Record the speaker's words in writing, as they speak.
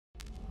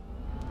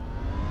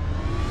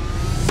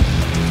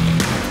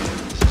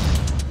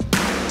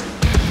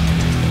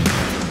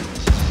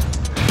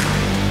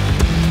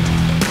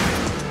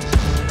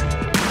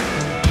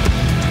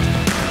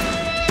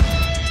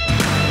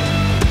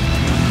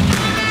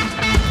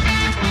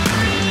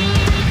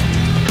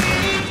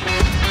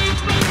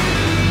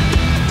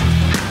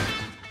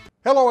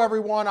Hello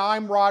everyone,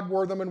 I'm Rod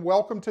Wortham and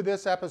welcome to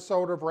this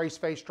episode of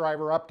Raceface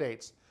Driver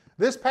Updates.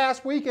 This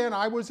past weekend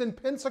I was in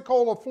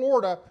Pensacola,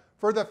 Florida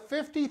for the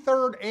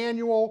 53rd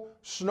annual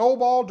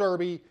Snowball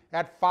Derby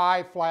at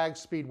Five Flags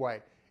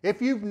Speedway.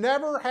 If you've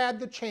never had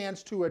the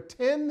chance to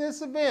attend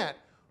this event,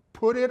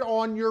 put it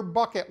on your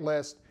bucket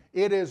list.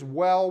 It is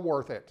well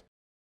worth it.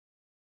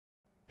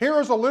 Here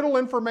is a little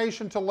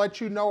information to let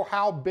you know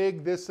how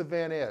big this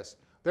event is.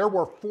 There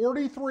were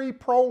 43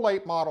 pro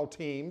late model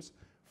teams,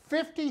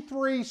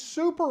 53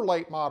 super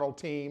late model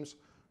teams,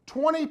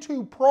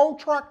 22 pro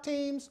truck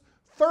teams,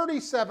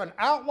 37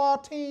 outlaw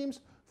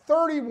teams,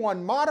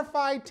 31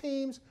 modified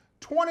teams,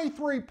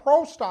 23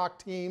 pro stock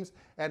teams,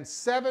 and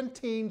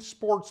 17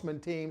 sportsman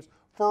teams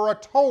for a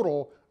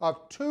total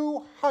of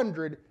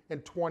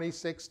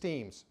 226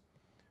 teams.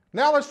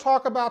 Now let's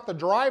talk about the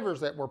drivers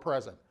that were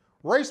present.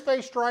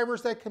 Raceface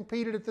drivers that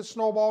competed at the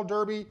Snowball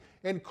Derby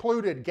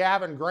included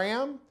Gavin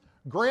Graham,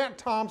 Grant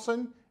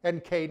Thompson,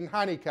 and Caden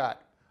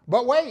Honeycutt.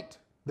 But wait,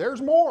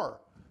 there's more.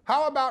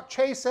 How about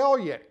Chase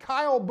Elliott,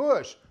 Kyle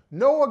Busch,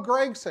 Noah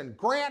Gragson,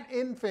 Grant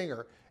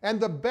Enfinger,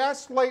 and the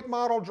best late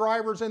model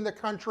drivers in the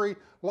country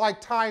like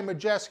Ty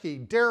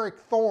Majeski, Derek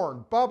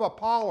Thorne, Bubba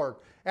Pollard,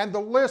 and the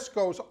list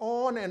goes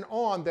on and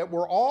on that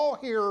were all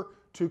here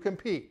to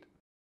compete.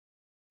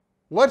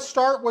 Let's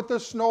start with the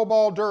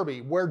Snowball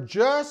Derby, where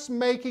just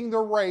making the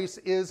race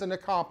is an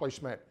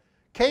accomplishment.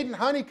 Caden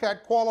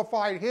Honeycutt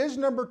qualified his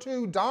number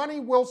 2 Donnie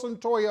Wilson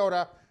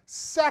Toyota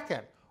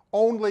second,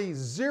 only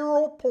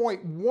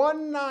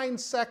 0.19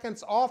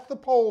 seconds off the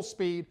pole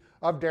speed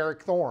of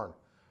Derek Thorne.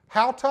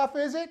 How tough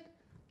is it?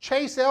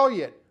 Chase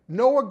Elliott,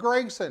 Noah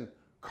Gragson,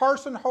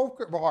 Carson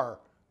Hocevar,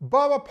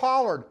 Bubba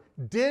Pollard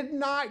did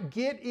not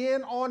get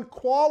in on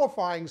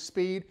qualifying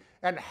speed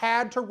and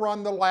had to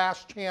run the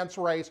last chance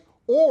race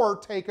or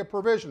take a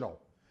provisional.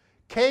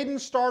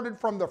 Caden started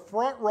from the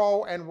front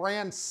row and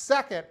ran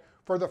second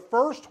for the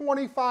first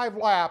 25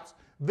 laps,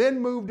 then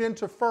moved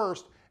into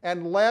first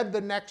and led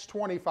the next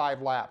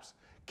 25 laps.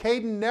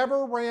 Caden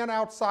never ran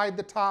outside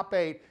the top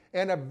 8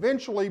 and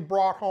eventually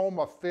brought home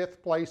a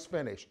 5th place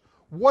finish.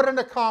 What an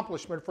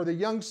accomplishment for the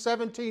young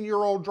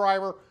 17-year-old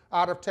driver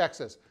out of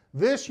Texas.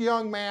 This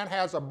young man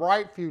has a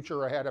bright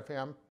future ahead of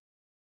him.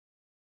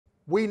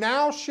 We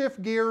now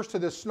shift gears to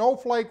the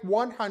Snowflake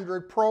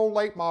 100 Pro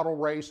Late Model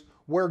race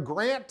where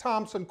Grant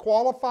Thompson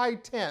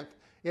qualified 10th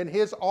in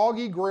his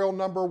Augie Grill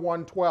number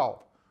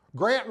 112.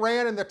 Grant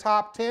ran in the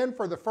top 10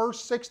 for the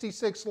first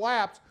 66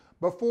 laps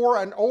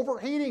before an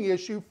overheating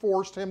issue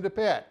forced him to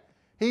pit.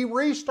 He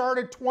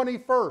restarted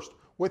 21st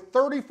with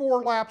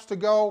 34 laps to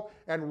go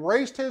and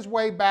raced his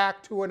way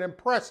back to an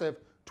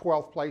impressive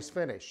 12th place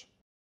finish.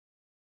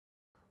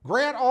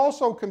 Grant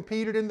also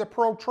competed in the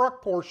pro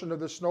truck portion of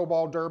the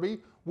Snowball Derby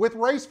with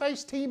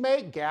Raceface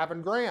teammate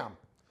Gavin Graham.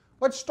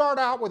 Let's start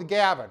out with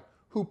Gavin,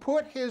 who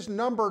put his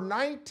number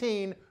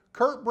 19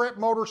 Kurt Britt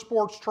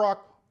Motorsports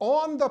truck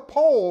on the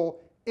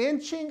pole,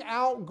 inching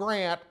out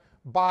Grant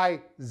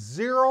by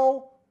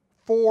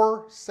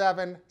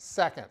 0.47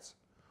 seconds.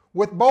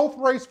 With both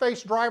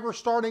Raceface drivers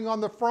starting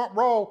on the front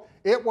row,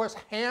 it was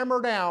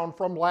hammer down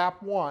from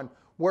lap 1,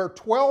 where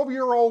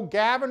 12-year-old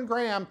Gavin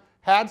Graham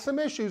had some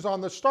issues on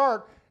the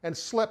start and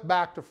slipped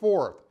back to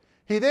 4th.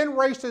 He then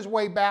raced his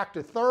way back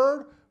to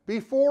 3rd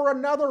before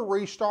another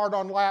restart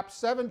on lap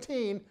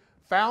 17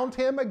 found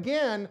him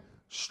again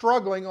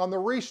struggling on the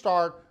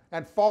restart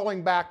and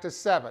falling back to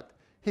 7th.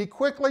 He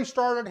quickly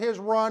started his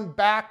run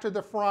back to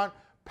the front,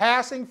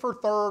 passing for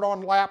 3rd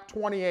on lap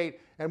 28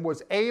 and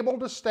was able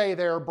to stay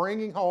there,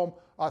 bringing home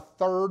a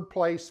 3rd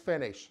place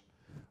finish.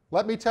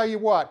 Let me tell you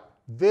what,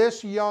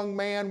 this young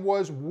man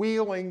was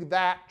wheeling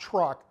that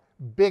truck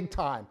big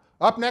time.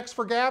 Up next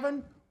for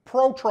Gavin,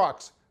 Pro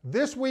Trucks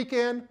this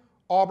weekend,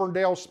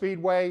 Auburndale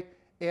Speedway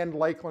in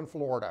Lakeland,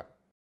 Florida.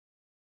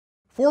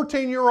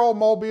 14-year-old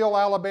Mobile,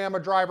 Alabama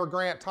driver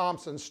Grant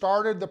Thompson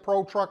started the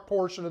pro truck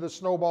portion of the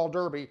Snowball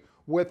Derby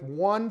with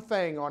one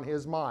thing on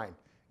his mind: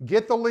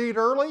 get the lead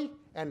early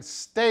and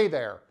stay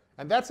there.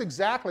 And that's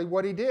exactly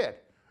what he did.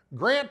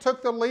 Grant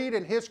took the lead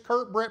in his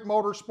Kurt Britt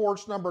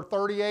Motorsports number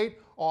 38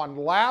 on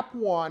lap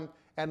 1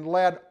 and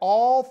led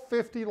all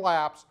 50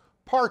 laps,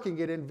 parking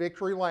it in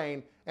victory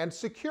lane and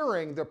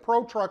securing the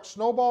Pro Truck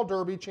Snowball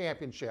Derby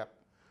Championship.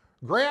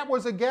 Grant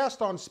was a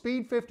guest on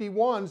Speed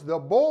 51's The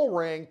Bull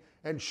Ring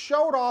and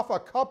showed off a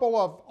couple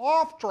of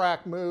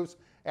off-track moves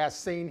as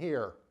seen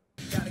here.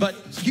 But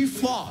you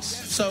floss,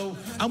 so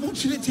I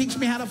want you to teach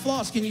me how to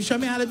floss. Can you show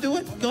me how to do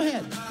it? Go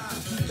ahead.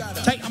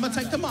 I'm gonna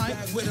take the mic.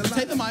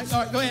 Take the mic.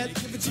 All right, go ahead.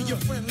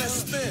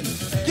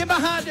 Get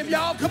behind him,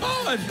 y'all. Come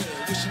on.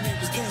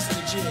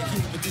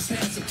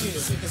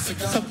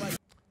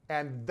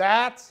 And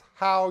that's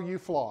how you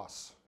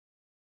floss.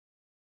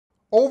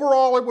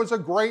 Overall, it was a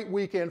great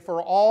weekend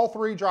for all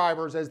 3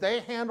 drivers as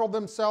they handled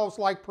themselves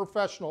like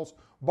professionals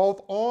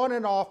both on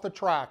and off the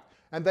track.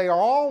 And they are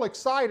all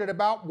excited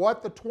about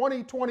what the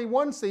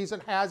 2021 season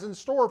has in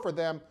store for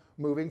them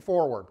moving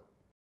forward.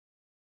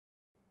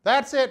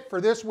 That's it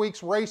for this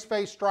week's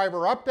Raceface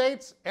Driver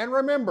Updates. And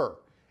remember,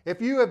 if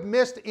you have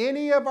missed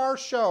any of our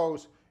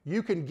shows,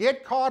 you can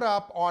get caught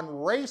up on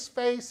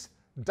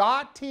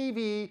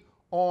raceface.tv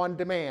on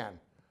demand.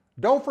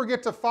 Don't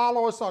forget to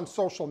follow us on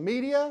social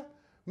media.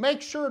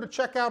 Make sure to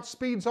check out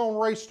Speed Zone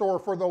Race Store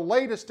for the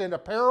latest in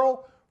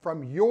apparel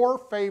from your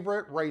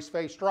favorite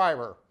Raceface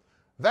driver.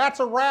 That's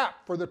a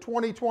wrap for the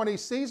 2020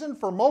 season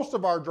for most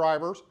of our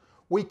drivers.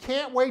 We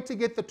can't wait to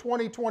get the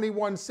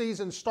 2021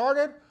 season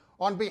started.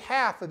 On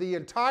behalf of the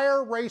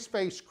entire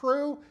Raceface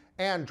crew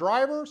and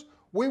drivers,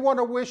 we want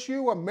to wish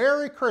you a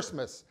Merry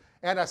Christmas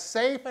and a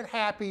safe and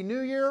happy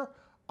New Year.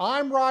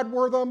 I'm Rod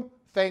Wortham.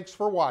 Thanks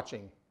for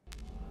watching.